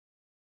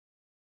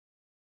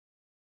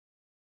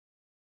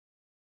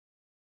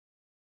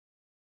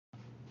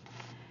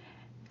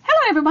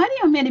everybody,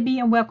 I'm Minnie B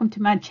and welcome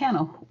to my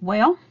channel.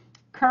 Well,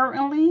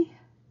 currently,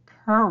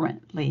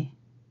 okay,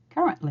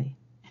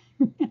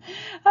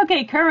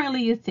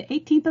 currently it's the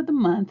 18th of the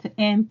month,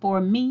 and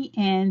for me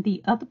and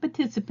the other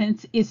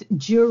participants, it's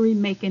Jewelry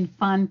Making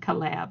Fun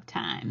Collab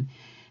time.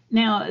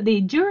 Now,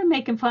 the Jewelry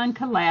Making Fun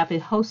Collab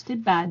is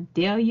hosted by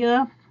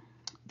Delia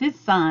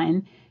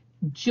Design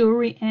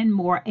Jewelry and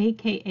More,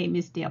 aka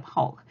Miss Deb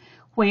Hawk,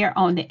 where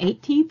on the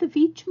 18th of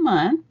each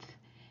month,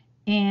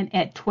 and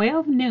at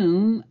 12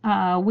 noon,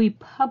 we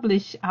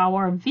publish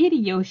our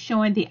video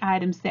showing the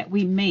items that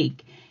we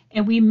make.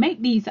 And we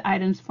make these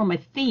items from a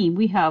theme.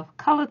 We have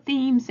color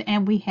themes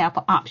and we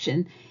have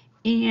option.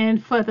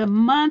 And for the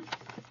month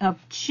of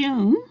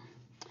June,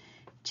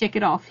 check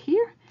it off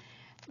here.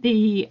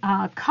 The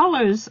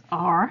colors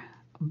are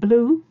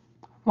blue,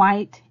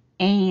 white,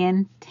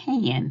 and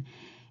tan.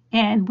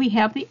 And we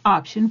have the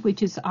option,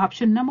 which is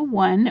option number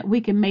 1.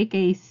 We can make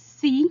a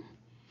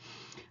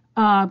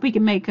we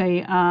can make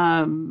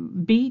a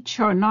beach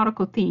or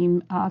nautical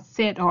theme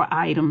set or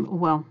item,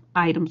 well,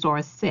 items or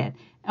a set.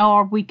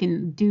 Or we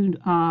can do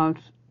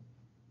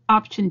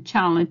option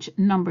challenge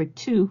number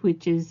 2,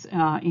 which is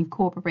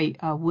incorporate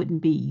wooden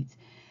beads.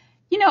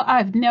 You know,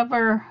 I've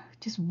never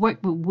just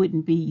worked with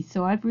wooden beads,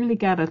 so I've really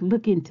got to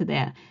look into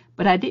that.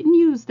 But I didn't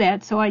use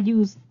that, so I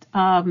used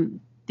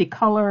the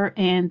color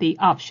and the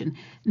option.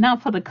 Now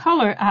for the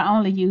color, I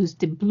only used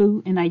the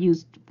blue and I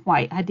used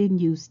white. I didn't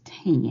use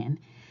tan.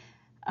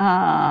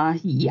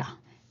 Yeah.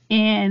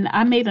 And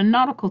I made a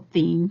nautical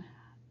theme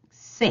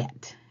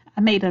set.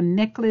 I made a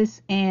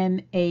necklace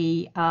and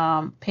a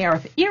pair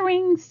of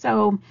earrings.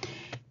 So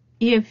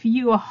if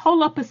you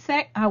hold up a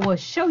sec, I will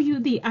show you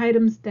the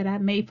items that I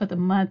made for the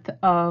month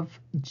of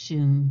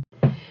June.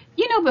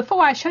 You know,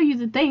 before I show you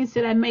the things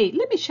that I made,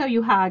 let me show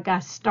you how I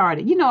got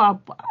started. You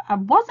know, I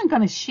wasn't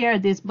going to share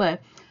this,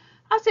 but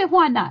I said,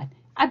 why not?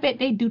 I bet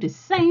they do the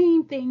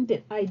same thing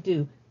that I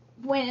do.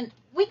 When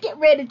we get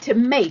ready to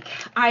make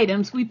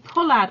items, we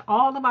pull out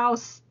all of our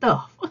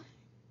stuff.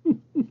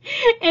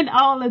 And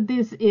all of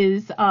this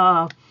is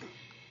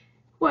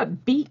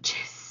beach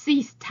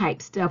sea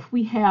type stuff.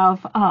 We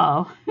have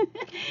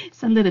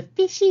some little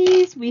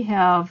fishies. We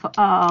have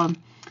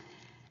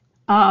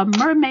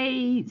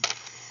mermaids.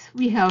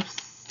 We have,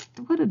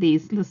 what are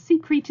these? Little sea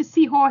creatures,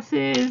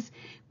 seahorses.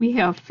 We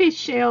have fish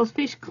shells,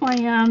 fish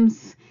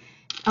clams.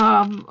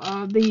 What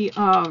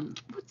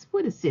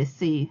is this?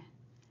 The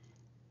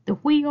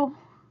wheel.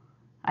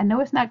 I know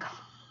it's not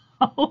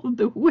called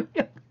the wheel.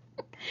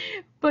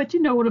 But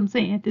you know what I'm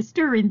saying, the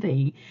stirring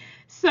thing.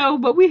 So,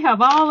 but we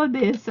have all of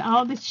this,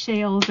 all the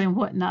shells and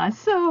whatnot.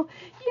 So,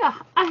 yeah,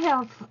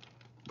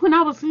 when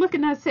I was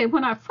looking, I said,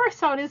 when I first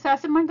saw this, I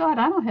said, my God,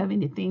 I don't have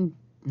anything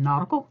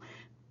nautical.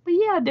 But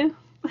yeah, I do.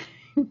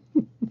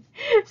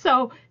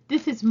 So,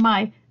 this is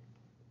my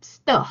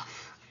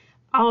stuff.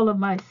 All of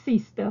my sea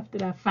stuff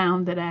that I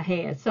found that I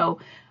had. So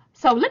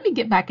let me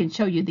get back and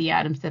show you the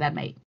items that I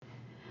made.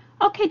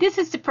 Okay, this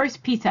is the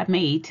first piece I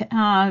made.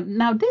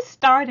 Now, this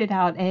started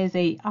out as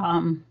a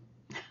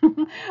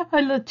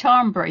little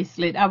charm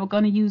bracelet. I was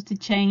going to use the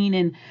chain,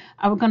 and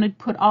I was going to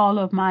put all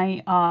of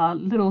my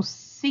little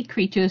sea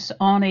creatures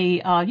on a,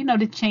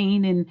 the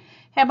chain, and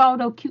have all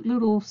those cute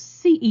little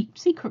sea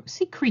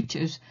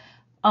creatures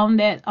on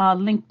that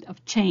length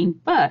of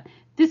chain. But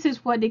this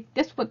is what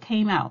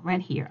came out right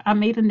here. I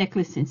made a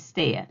necklace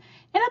instead,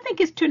 and I think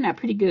it's turned out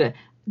pretty good.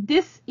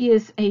 This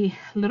is a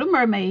little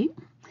mermaid.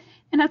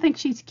 And I think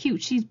she's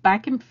cute. She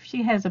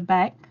has a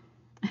back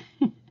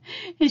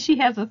and she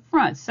has a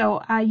front.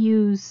 So I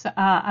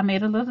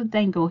made a little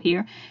dangle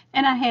here,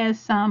 and I had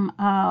some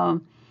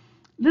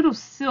little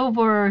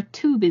silver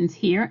tubings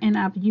here, and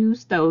I've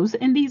used those.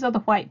 And these are the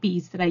white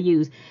beads that I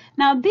use.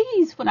 Now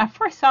these, when I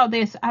first saw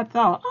this, I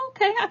thought,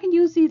 okay, I can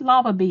use these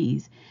lava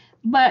beads.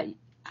 But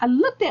I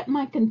looked at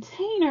my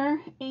container,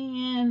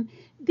 and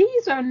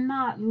these are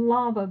not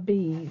lava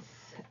beads.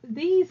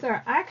 These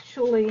are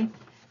actually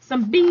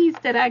some beads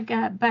that I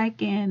got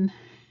back in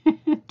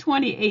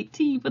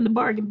 2018 from the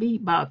Bargain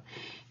Bead Box.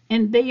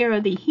 And they are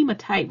the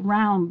hematite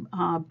round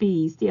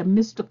beads. They are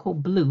mystical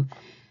blue.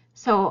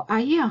 So,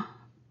 yeah,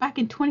 back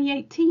in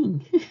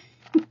 2018.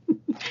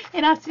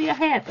 And I still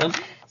had them.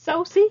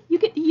 So, see, you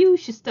get to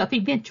use your stuff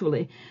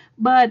eventually.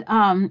 But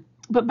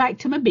back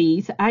to my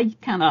beads, I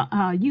kind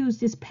of use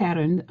this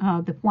pattern,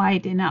 the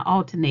white, and I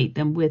alternate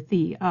them with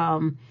the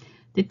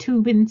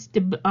tubings,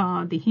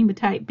 the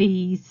hematite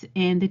beads,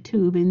 and the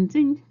tubings,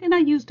 and I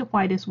use the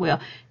white as well.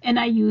 And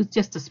I use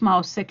just a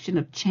small section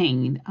of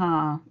chain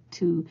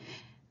to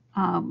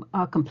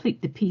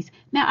complete the piece.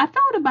 Now I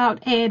thought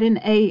about adding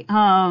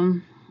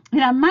and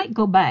I might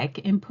go back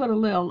and put a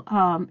little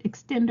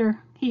extender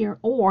here,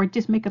 or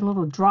just make a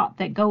little drop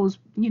that goes,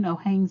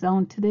 hangs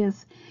on to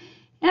this.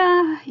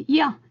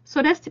 Yeah.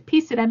 So that's the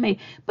piece that I made.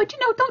 But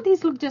don't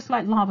these look just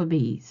like lava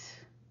beads?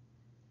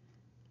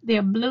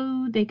 They're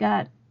blue. They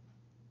got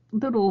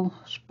little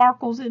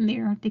sparkles in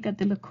there. They got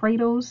the little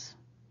cradles.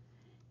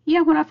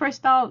 Yeah, when I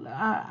first thought,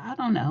 I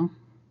don't know,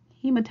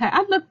 hematite.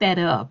 I looked that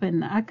up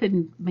and I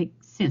couldn't make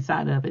sense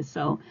out of it.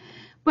 So,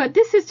 But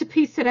this is the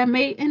piece that I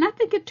made, and I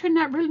think it turned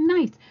out really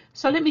nice.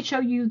 So let me show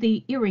you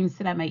the earrings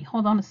that I made.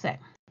 Hold on a sec.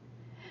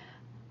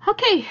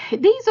 Okay,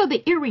 these are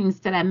the earrings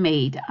that I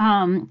made.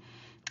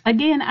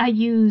 Again, I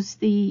used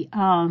the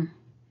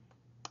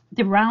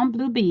round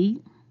blue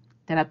bead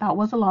that I thought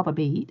was a lava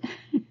bead.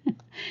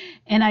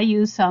 And I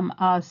used some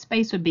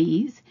spacer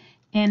beads.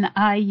 And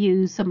I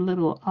used some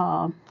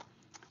little,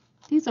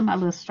 these are my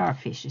little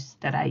starfishes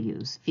that I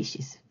use.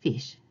 Fishes.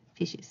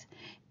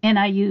 And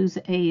I use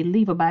a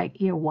lever-back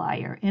ear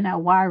wire. And I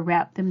wire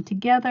wrapped them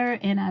together.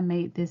 And I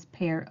made this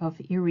pair of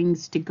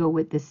earrings to go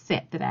with the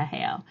set that I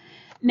have.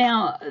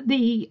 Now,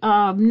 the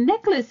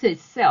necklace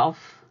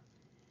itself,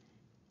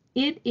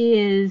 it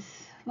is,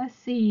 let's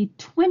see,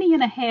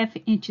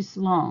 20.5 inches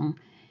long.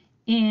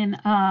 And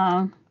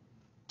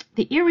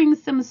the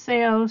earrings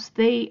themselves,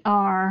 they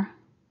are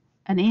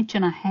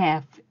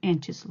 1.5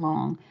 inches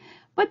long.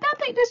 But I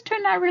think this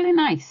turned out really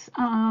nice.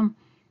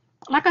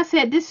 Like I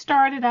said, this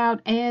started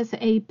out as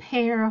a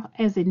pair,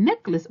 as a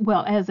necklace,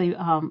 well, as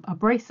a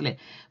bracelet.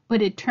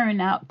 But it turned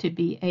out to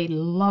be a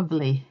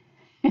lovely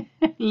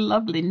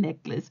lovely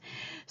necklace.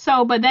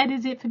 So, but that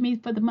is it for me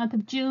for the month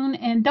of June.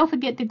 And don't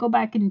forget to go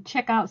back and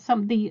check out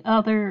some of the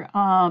other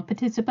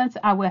participants.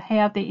 I will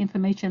have the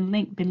information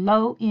linked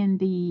below in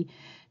the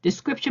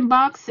description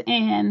box.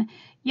 And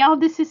y'all,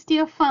 this is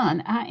still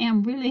fun. I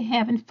am really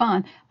having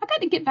fun. I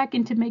got to get back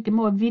into making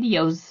more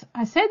videos.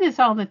 I say this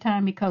all the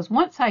time because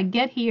once I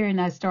get here and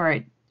I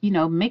start,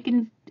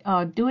 making,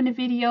 doing the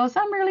videos,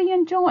 I'm really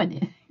enjoying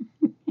it.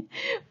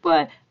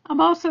 But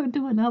I'm also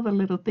doing other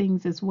little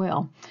things as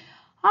well.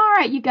 All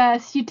right, you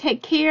guys, you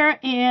take care,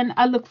 and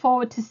I look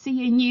forward to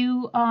seeing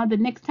you the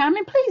next time.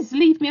 And please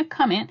leave me a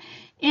comment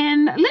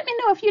and let me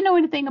know if you know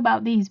anything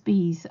about these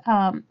bees.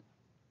 I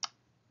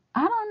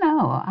don't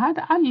know.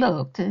 I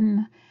looked,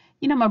 and,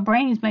 my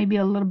brains may be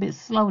a little bit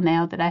slow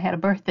now that I had a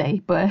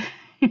birthday, but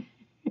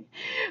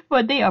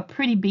but they are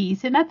pretty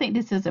bees. And I think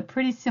this is a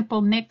pretty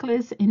simple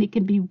necklace, and it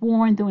can be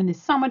worn during the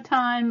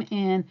summertime.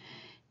 And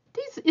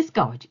it's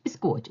gorgeous. It's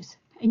gorgeous.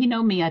 And you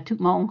know me, I took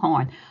my own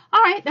horn.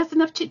 All right, that's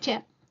enough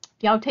chit-chat.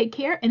 Y'all take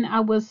care, and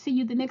I will see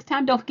you the next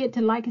time. Don't forget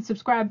to like and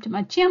subscribe to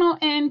my channel,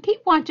 and keep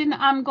watching.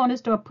 I'm going to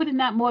start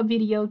putting out more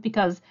videos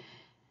because,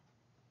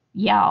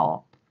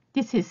 y'all,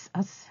 this is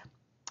us.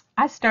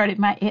 I started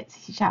my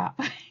Etsy shop.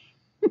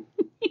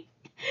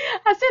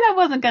 I said I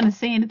wasn't going to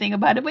say anything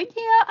about it, but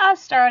yeah, I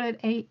started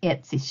a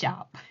Etsy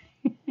shop.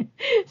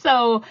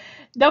 So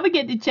don't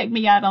forget to check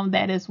me out on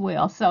that as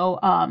well. So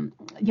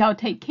y'all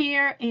take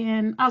care,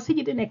 and I'll see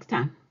you the next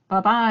time.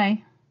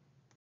 Bye-bye.